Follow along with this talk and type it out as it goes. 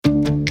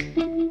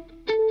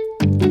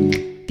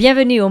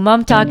Bienvenue au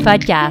Mom Talk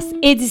Podcast,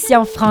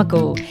 édition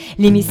franco,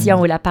 l'émission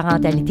où la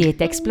parentalité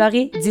est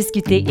explorée,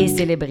 discutée et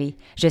célébrée.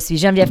 Je suis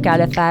Geneviève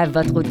Kyle-Lefebvre,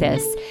 votre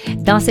hôtesse.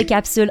 Dans ces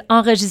capsules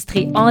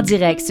enregistrées en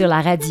direct sur la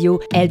radio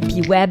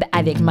LP Web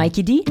avec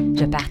Mikey D,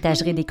 je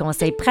partagerai des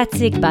conseils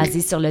pratiques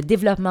basés sur le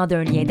développement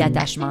d'un lien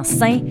d'attachement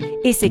sain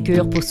et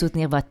sécure pour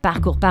soutenir votre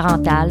parcours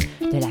parental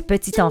de la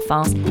petite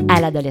enfance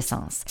à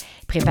l'adolescence.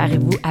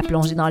 Préparez-vous à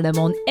plonger dans le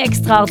monde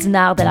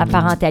extraordinaire de la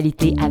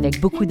parentalité avec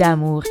beaucoup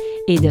d'amour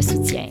et de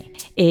soutien.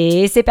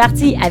 Et c'est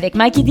parti avec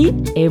Mikey D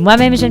et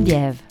moi-même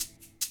Geneviève.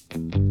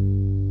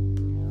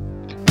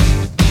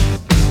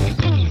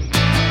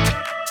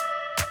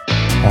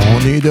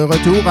 On est de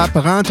retour à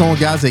Prends ton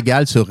gaz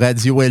égal sur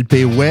Radio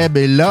LP Web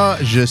et là,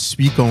 je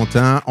suis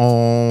content.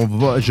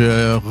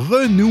 Je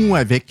renoue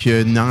avec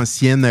une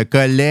ancienne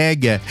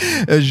collègue,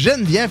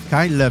 Geneviève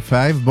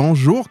Kyle-Lefebvre.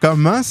 Bonjour,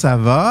 comment ça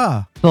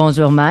va?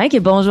 Bonjour Mike et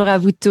bonjour à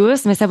vous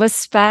tous, mais ça va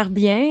super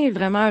bien,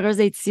 vraiment heureuse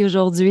d'être ici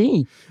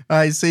aujourd'hui.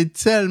 C'est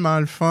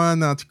tellement le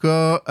fun, en tout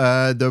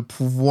cas, de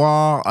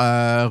pouvoir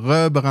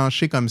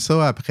rebrancher comme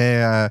ça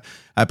après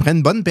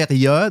une bonne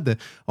période.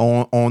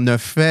 On a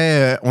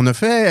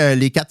fait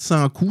les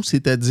 400 coups,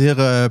 c'est-à-dire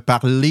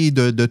parler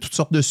de toutes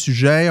sortes de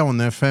sujets. On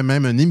a fait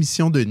même une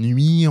émission de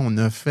nuit. On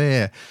a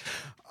fait...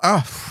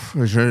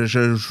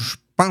 Je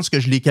pense que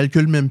je les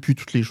calcule même plus,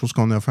 toutes les choses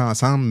qu'on a fait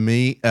ensemble,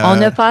 mais... On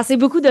a passé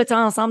beaucoup de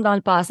temps ensemble dans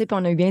le passé, puis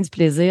on a eu bien du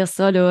plaisir.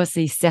 Ça, là,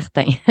 c'est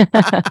certain.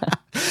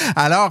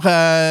 Alors,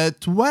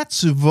 toi,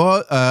 tu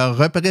vas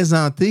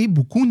représenter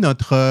beaucoup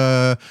notre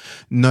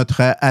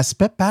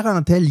aspect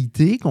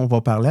parentalité qu'on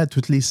va parler à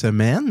toutes les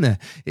semaines.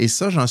 Et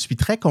ça, j'en suis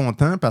très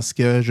content parce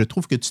que je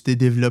trouve que tu t'es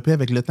développé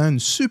avec le temps une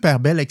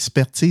super belle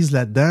expertise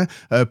là-dedans.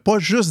 Pas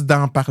juste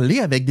d'en parler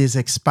avec des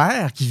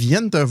experts qui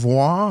viennent te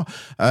voir.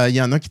 Il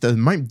y en a qui te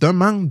même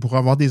demandent pour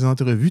avoir des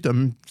entrevues.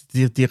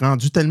 T'es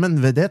rendu tellement une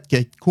vedette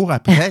qu'ils courent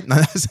après.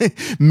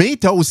 Mais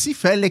tu as aussi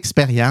fait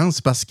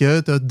l'expérience parce que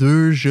tu as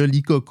deux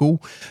jolis cocos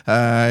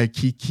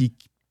qui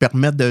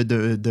permettent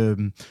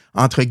de,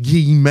 entre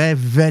guillemets,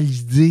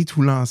 valider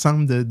tout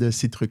l'ensemble de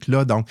ces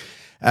trucs-là. Donc,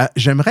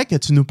 j'aimerais que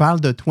tu nous parles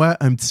de toi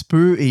un petit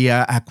peu et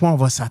à quoi on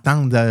va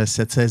s'attendre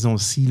cette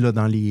saison-ci là,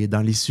 dans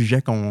les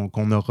sujets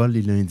qu'on aura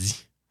les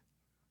lundis.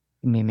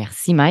 Mais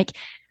merci, Mike.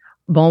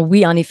 Bon,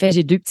 oui, en effet,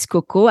 j'ai deux petits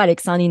cocos,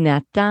 Alexandre et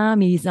Nathan.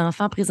 Mes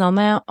enfants,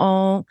 présentement,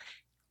 ont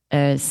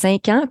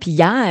 5 ans. Puis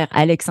hier,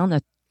 Alexandre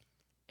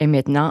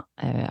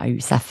a eu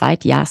sa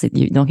fête. Hier,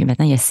 donc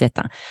maintenant, il y a 7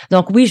 ans.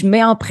 Donc oui, je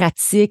mets en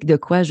pratique de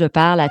quoi je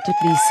parle à toutes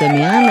les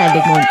semaines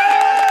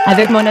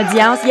avec mon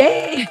audience.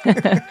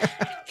 Yeah!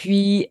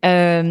 Puis,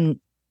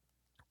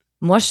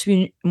 moi,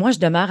 je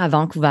demeure à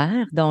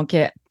Vancouver. Donc,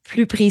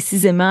 plus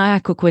précisément à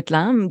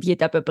Coquitlam, qui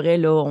est à peu près,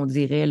 là, on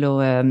dirait,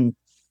 là...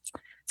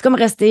 c'est comme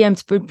rester un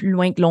petit peu plus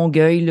loin que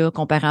Longueuil, là,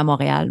 comparé à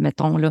Montréal,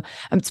 mettons, là,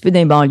 un petit peu dans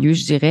les banlieues,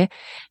 je dirais.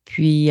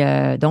 Puis,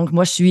 donc,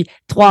 moi, je suis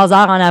 3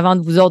 heures en avant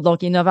de vous autres.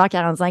 Donc, il est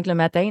 9h45 le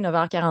matin,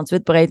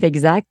 9h48 pour être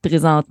exact,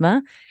 présentement.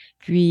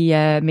 Puis,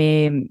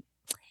 mais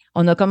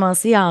on a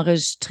commencé à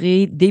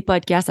enregistrer des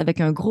podcasts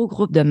avec un gros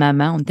groupe de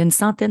mamans. On était une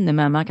centaine de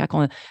mamans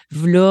quand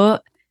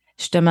là,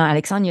 justement,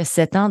 Alexandre, il y a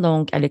 7 ans.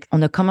 Donc,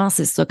 on a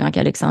commencé ça quand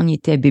Alexandre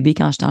était bébé,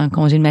 quand j'étais en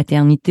congé de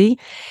maternité.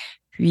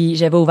 Puis,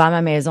 j'avais ouvert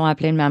ma maison à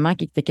plein de mamans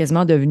qui était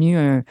quasiment devenu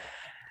un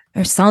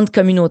centre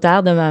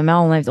communautaire de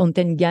mamans. On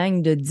était une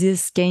gang de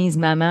 10, 15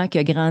 mamans qui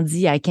a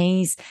grandi à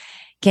 15,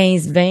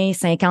 20,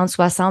 50,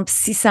 60,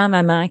 600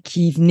 mamans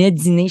qui venaient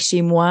dîner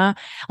chez moi.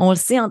 On le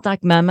sait en tant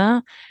que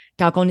maman,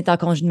 quand on est en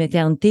congé de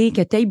maternité,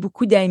 que tu aies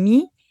beaucoup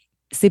d'amis,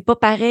 c'est pas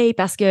pareil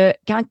parce que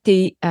quand tu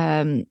es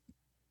en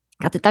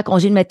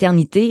congé de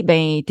maternité,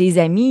 ben tes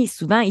amis,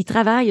 souvent, ils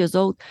travaillent, eux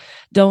autres.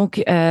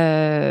 Donc,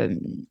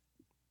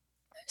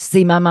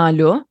 ces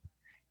mamans-là,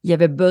 il y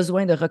avait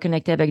besoin de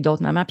reconnecter avec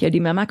d'autres mamans. Puis il y a des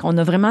mamans qu'on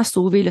a vraiment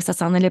sauvées. Là, ça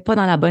s'en allait pas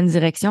dans la bonne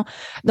direction.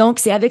 Donc,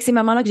 c'est avec ces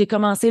mamans-là que j'ai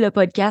commencé le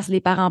podcast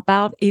Les parents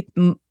parlent et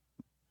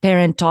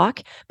Parent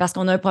Talk, parce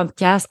qu'on a un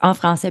podcast en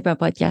français et un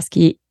podcast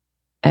qui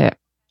est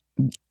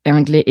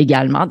anglais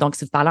également. Donc,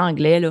 si vous parlez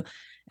anglais, là,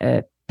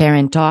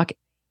 parenttalk.ca,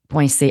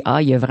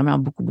 il y a vraiment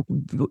beaucoup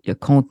de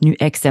contenu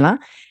excellent.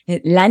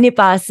 L'année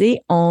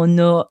passée, on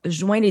a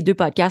joint les deux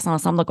podcasts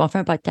ensemble. Donc, on fait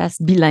un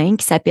podcast bilingue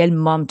qui s'appelle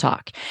Mom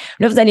Talk.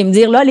 Là, vous allez me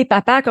dire, là, les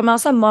papas, comment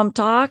ça, Mom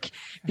Talk?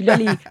 Puis là,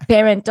 les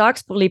Parent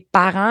Talks pour les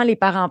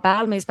parents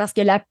parlent, mais c'est parce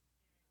que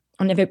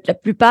on avait la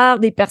plupart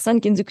des personnes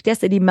qui nous écoutaient,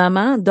 c'était des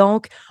mamans.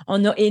 Donc,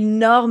 on a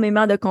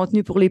énormément de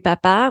contenu pour les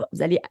papas.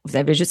 Vous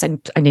avez juste à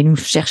aller nous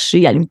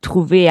chercher, à aller nous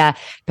trouver à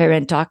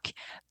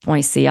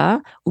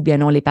parenttalk.ca ou bien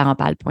non,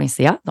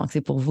 lesparentsparlent.ca. Donc,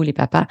 c'est pour vous, les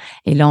papas.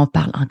 Et là, on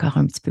parle encore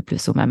un petit peu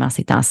plus aux mamans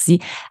ces temps-ci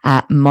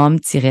à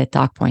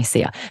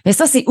mom-talk.ca. Mais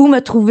ça, c'est où me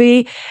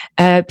trouver.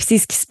 Puis c'est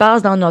ce qui se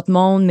passe dans notre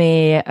monde.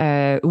 Mais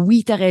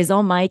oui, tu as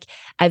raison, Mike.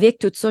 Avec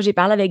tout ça, j'ai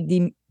parlé avec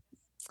des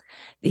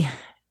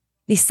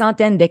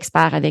centaines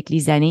d'experts avec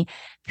les années.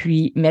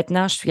 Puis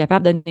maintenant, je suis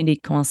capable de donner des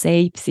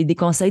conseils. Puis c'est des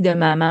conseils de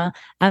maman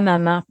à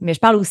maman, mais je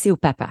parle aussi aux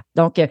papas.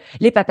 Donc,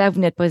 les papas, vous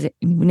n'êtes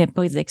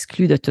pas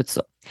exclus de tout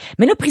ça.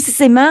 Mais là,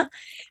 précisément,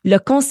 le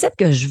concept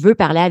que je veux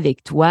parler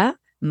avec toi,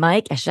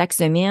 Mike, à chaque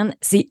semaine,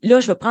 là,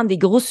 je vais prendre des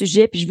gros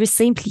sujets puis je veux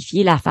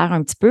simplifier l'affaire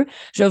un petit peu.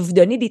 Je vais vous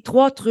donner des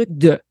 3 trucs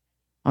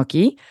OK?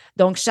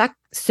 Donc, chaque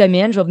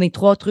semaine, je vais vous donner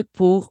 3 trucs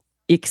pour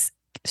X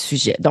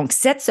sujet. Donc,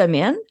 cette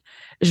semaine,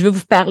 je vais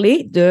vous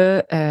parler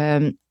de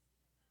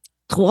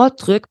 3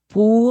 trucs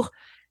pour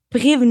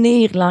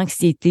prévenir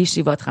l'anxiété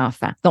chez votre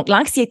enfant. Donc,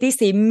 l'anxiété,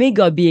 c'est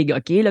méga big,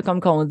 OK? Là, comme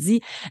qu'on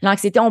dit,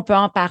 l'anxiété, on peut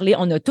en parler.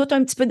 On a tout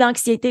un petit peu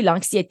d'anxiété.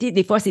 L'anxiété,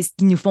 des fois, c'est ce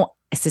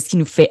qui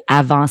nous fait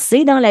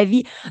avancer dans la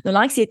vie. Donc,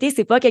 l'anxiété,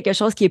 c'est pas quelque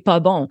chose qui est pas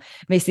bon,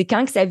 mais c'est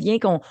quand que ça vient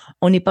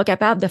qu'on n'est pas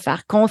capable de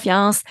faire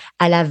confiance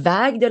à la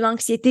vague de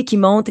l'anxiété qui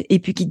monte et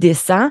puis qui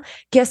descend.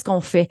 Qu'est-ce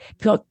qu'on fait?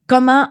 Puis,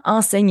 comment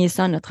enseigner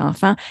ça à notre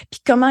enfant? Puis,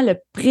 comment le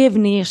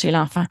prévenir chez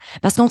l'enfant?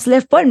 Parce qu'on se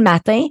lève pas le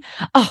matin,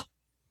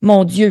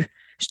 mon Dieu,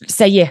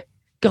 ça y est,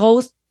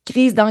 grosse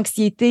crise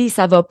d'anxiété,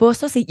 ça va pas.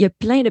 Ça, il y a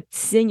plein de petits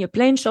signes, il y a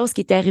plein de choses qui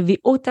est arrivées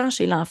autant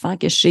chez l'enfant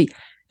que chez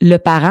le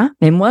parent.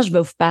 Mais moi, je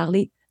vais vous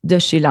parler de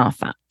chez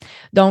l'enfant.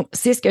 Donc,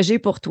 c'est ce que j'ai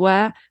pour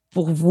toi,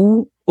 pour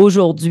vous,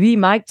 aujourd'hui.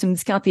 Mike, tu me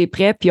dis quand tu es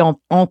prêt, puis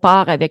on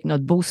part avec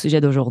notre beau sujet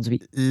d'aujourd'hui.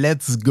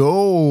 Let's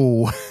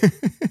go!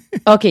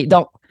 OK,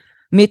 donc,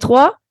 mes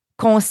 3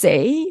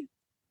 conseils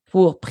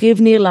pour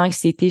prévenir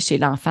l'anxiété chez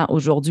l'enfant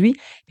aujourd'hui.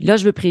 Puis là,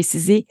 je veux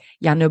préciser,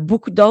 il y en a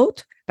beaucoup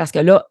d'autres parce que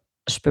là,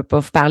 je ne peux pas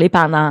vous parler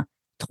pendant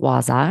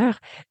 3 heures.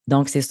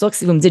 Donc, c'est sûr que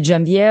si vous me dites,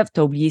 Geneviève, tu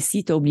as oublié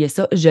ci, tu as oublié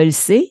ça, je le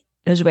sais.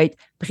 Là, je vais être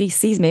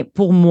précise, mais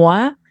pour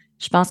moi,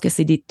 je pense que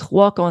c'est des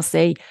 3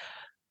 conseils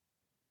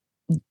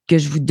que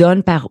je vous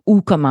donne par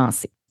où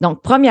commencer.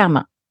 Donc,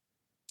 premièrement,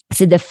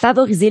 c'est de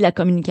favoriser la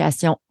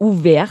communication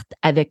ouverte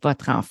avec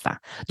votre enfant.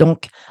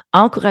 Donc,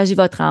 encouragez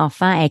votre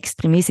enfant à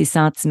exprimer ses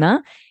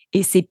sentiments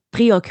et ses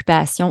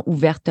préoccupations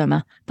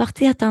ouvertement.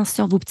 Portez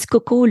attention, vos petits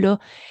cocos, là.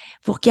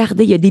 Vous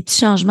regardez, il y a des petits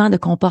changements de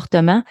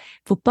comportement.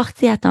 Il faut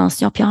porter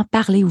attention puis en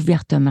parler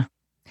ouvertement.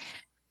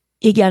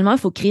 Également, il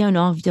faut créer un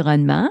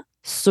environnement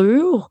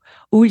sûr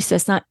où ils se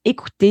sentent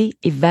écoutés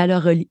et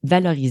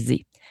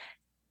valorisés.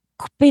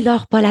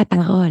 Coupez-leur pas la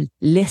parole,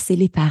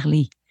 laissez-les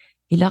parler.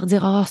 Et leur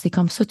dire, c'est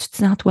comme ça, tu te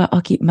sens, toi.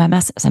 OK, maman,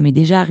 ça m'est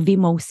déjà arrivé,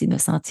 moi aussi, de me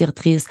sentir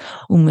triste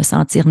ou me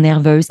sentir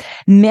nerveuse.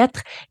 Mettre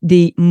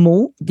des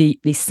mots, des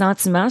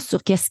sentiments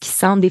sur qu'est-ce qu'ils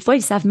sentent. Des fois,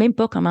 ils savent même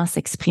pas comment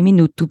s'exprimer,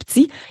 nos tout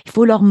petits. Il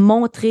faut leur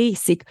montrer,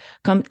 c'est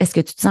comme, est-ce que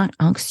tu te sens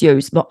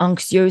anxieuse? Bon,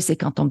 anxieuse, c'est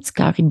quand ton petit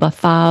cœur, il bat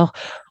fort.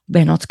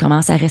 Ben non, tu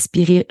commences à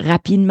respirer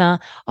rapidement.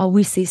 Ah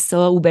oui, c'est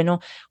ça. Ou ben non,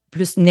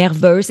 plus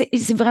nerveuse.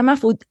 C'est vraiment,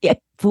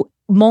 faut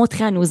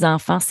montrer à nos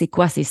enfants c'est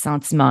quoi ces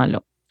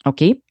sentiments-là.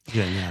 OK?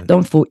 Génial.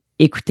 Donc, il faut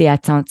écouter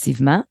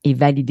attentivement et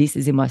valider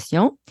ses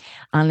émotions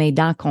en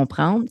l'aidant à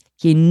comprendre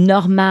qu'il est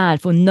normal,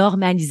 il faut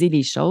normaliser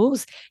les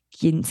choses,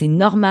 c'est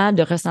normal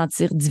de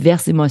ressentir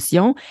diverses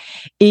émotions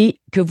et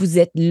que vous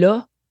êtes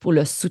là pour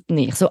le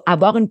soutenir. So,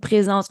 avoir une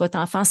présence, votre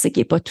enfant sait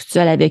qu'il n'est pas tout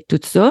seul avec tout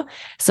ça.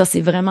 Ça,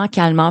 c'est vraiment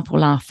calmant pour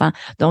l'enfant.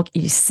 Donc,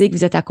 il sait que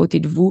vous êtes à côté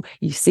de vous.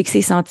 Il sait que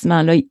ces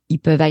sentiments-là, ils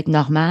peuvent être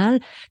normaux,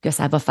 que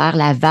ça va faire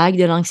la vague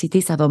de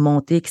l'anxiété, ça va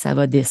monter, que ça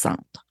va descendre.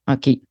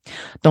 OK.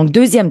 Donc,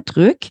 deuxième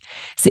truc,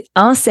 c'est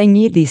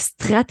enseigner des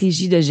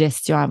stratégies de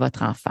gestion à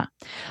votre enfant.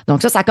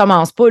 Donc, ça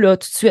commence pas là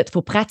tout de suite. Il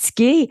faut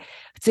pratiquer. Tu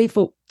sais, il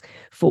faut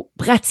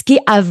pratiquer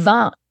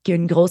avant qu'il y ait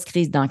une grosse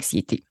crise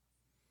d'anxiété.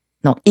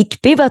 Donc,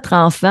 équipez votre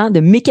enfant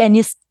de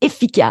mécanismes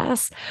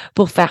efficaces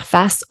pour faire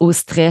face au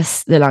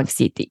stress de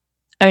l'anxiété.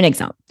 Un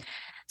exemple.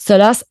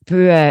 Cela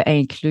peut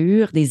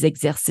inclure des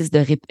exercices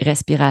de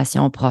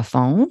respiration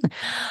profonde.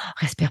 On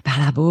respire par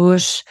la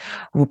bouche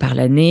ou par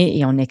le nez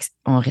et on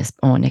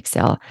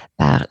exhale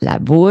par la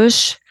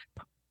bouche.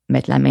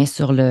 Mettre la main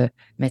sur le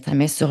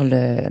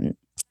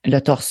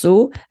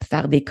torseau,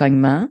 faire des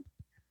cognements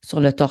sur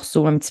le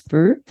torseau un petit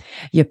peu.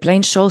 Il y a plein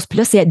de choses. Puis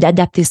là, c'est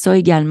d'adapter ça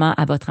également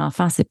à votre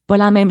enfant. C'est pas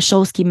la même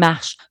chose qui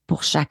marche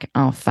pour chaque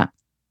enfant.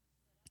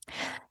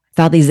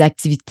 Faire des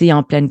activités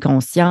en pleine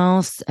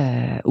conscience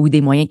ou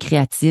des moyens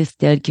créatifs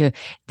tels que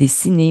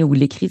dessiner ou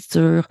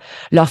l'écriture,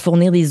 leur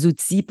fournir des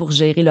outils pour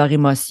gérer leurs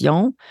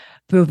émotions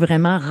peut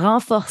vraiment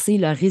renforcer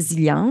leur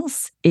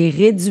résilience et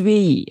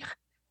réduire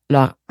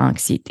leur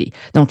anxiété.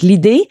 Donc,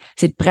 l'idée,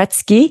 c'est de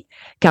pratiquer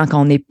quand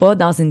on n'est pas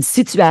dans une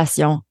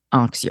situation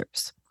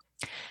anxieuse.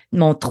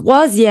 Mon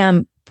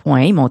troisième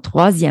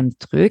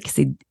truc,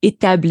 c'est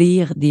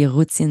d'établir des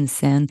routines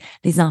saines.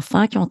 Les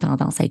enfants qui ont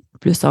tendance à être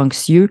plus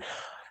anxieux,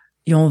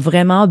 ils ont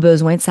vraiment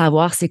besoin de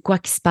savoir c'est quoi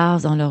qui se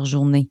passe dans leur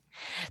journée.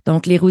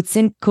 Donc, les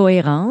routines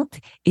cohérentes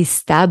et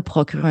stables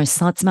procurent un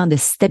sentiment de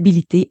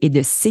stabilité et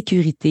de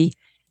sécurité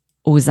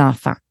aux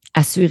enfants.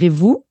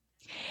 Assurez-vous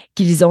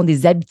qu'ils ont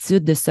des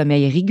habitudes de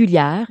sommeil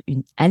régulières,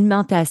 une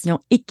alimentation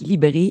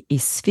équilibrée et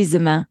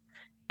suffisamment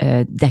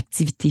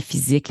d'activité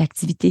physique.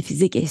 L'activité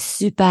physique est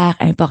super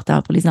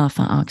importante pour les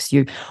enfants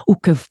anxieux ou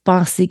que vous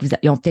pensez qu'ils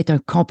ont peut-être un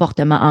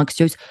comportement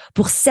anxieux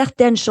pour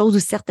certaines choses ou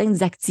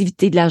certaines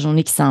activités de la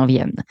journée qui s'en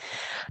viennent.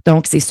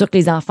 Donc, c'est sûr que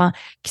les enfants,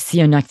 s'il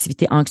y a une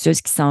activité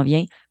anxieuse qui s'en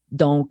vient,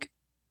 donc,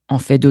 on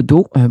fait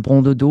dodo, un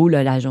bon dodo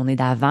là, la journée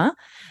d'avant.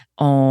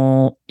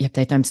 Il y a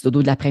peut-être un petit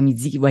dodo de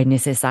l'après-midi qui va être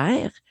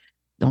nécessaire.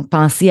 Donc,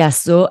 pensez à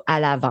ça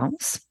à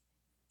l'avance.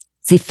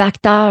 Ces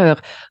facteurs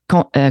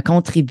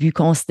contribuent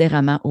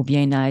considérablement au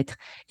bien-être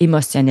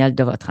émotionnel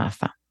de votre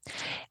enfant.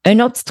 Un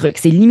autre petit truc,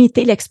 c'est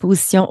limiter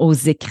l'exposition aux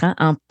écrans,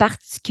 en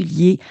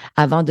particulier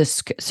avant de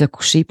se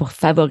coucher pour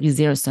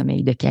favoriser un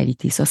sommeil de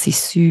qualité. Ça, c'est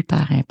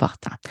super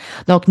important.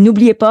 Donc,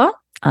 n'oubliez pas,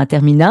 en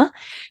terminant,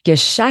 que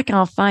chaque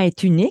enfant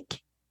est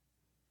unique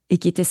et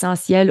qu'il est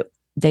essentiel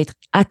d'être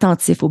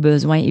attentif aux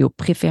besoins et aux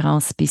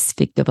préférences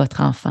spécifiques de votre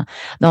enfant.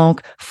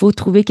 Donc, il faut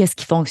trouver qu'est-ce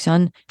qui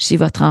fonctionne chez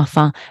votre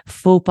enfant. Il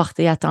faut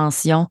porter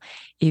attention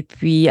et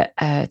puis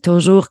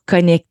toujours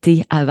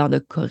connecter avant de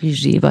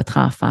corriger votre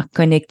enfant.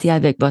 Connecter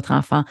avec votre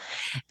enfant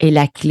est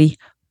la clé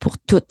pour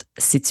toute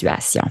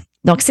situation.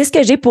 Donc, c'est ce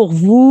que j'ai pour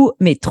vous,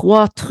 mes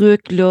 3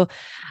 trucs là,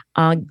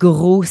 en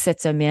gros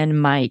cette semaine,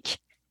 Mike.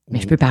 Mais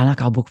je peux parler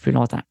encore beaucoup plus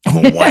longtemps.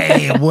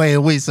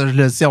 Oui, ça je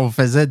le sais. On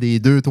faisait des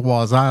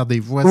 2-3 heures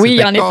des fois. Oui,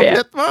 c'était en effet.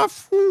 Complètement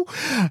fou.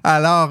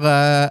 Alors,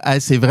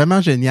 c'est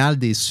vraiment génial.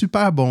 Des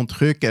super bons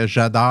trucs.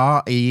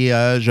 J'adore. Et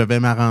je vais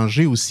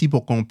m'arranger aussi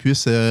pour qu'on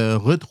puisse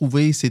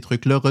retrouver ces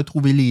trucs-là,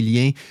 retrouver les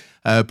liens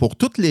pour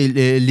toute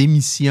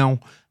l'émission.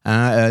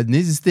 Hein.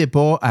 N'hésitez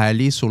pas à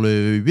aller sur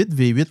le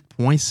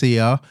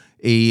 8v8.ca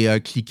et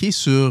cliquez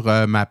sur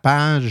ma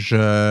page,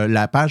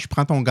 la page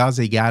Prends ton gaz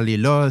égal. Et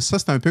là, ça,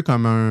 c'est un peu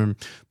comme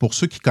pour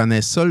ceux qui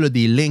connaissent ça, là,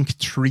 des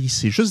Linktree.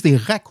 C'est juste des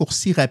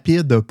raccourcis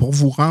rapides pour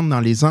vous rendre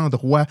dans les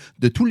endroits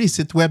de tous les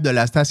sites web de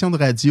la station de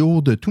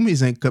radio, de tous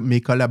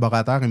mes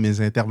collaborateurs et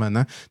mes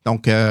intervenants.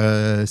 Donc,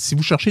 si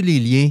vous cherchez les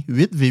liens,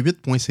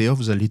 8v8.ca,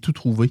 vous allez tout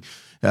trouver.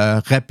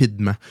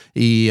 Rapidement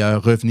et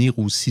revenir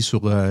aussi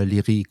sur les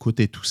réécoutes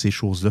et toutes ces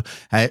choses-là.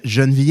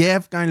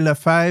 Geneviève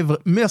Kyle-Lefebvre,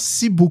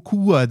 merci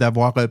beaucoup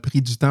d'avoir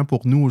pris du temps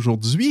pour nous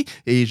aujourd'hui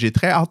et j'ai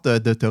très hâte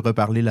de te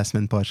reparler la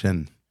semaine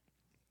prochaine.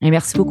 Et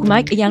merci beaucoup,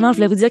 Mike. Également, je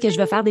voulais vous dire que je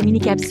vais faire des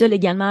mini-capsules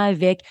également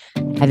avec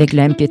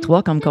le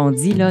MP3, comme qu'on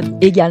dit. Là.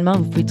 Également,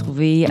 vous pouvez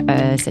trouver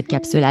cette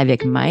capsule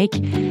avec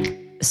Mike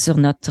sur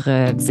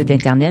notre site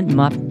internet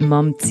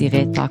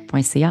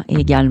mom-talk.ca et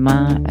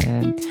également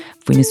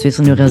vous pouvez nous suivre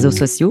sur nos réseaux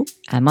sociaux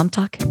à Mom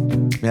Talk.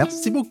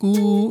 Merci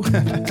beaucoup.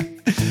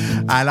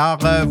 Alors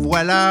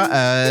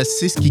voilà,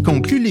 c'est ce qui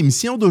conclut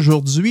l'émission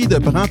d'aujourd'hui de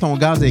Prends ton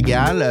gaz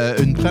égal.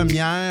 Une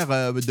première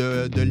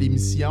de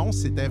l'émission,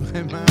 c'était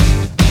vraiment...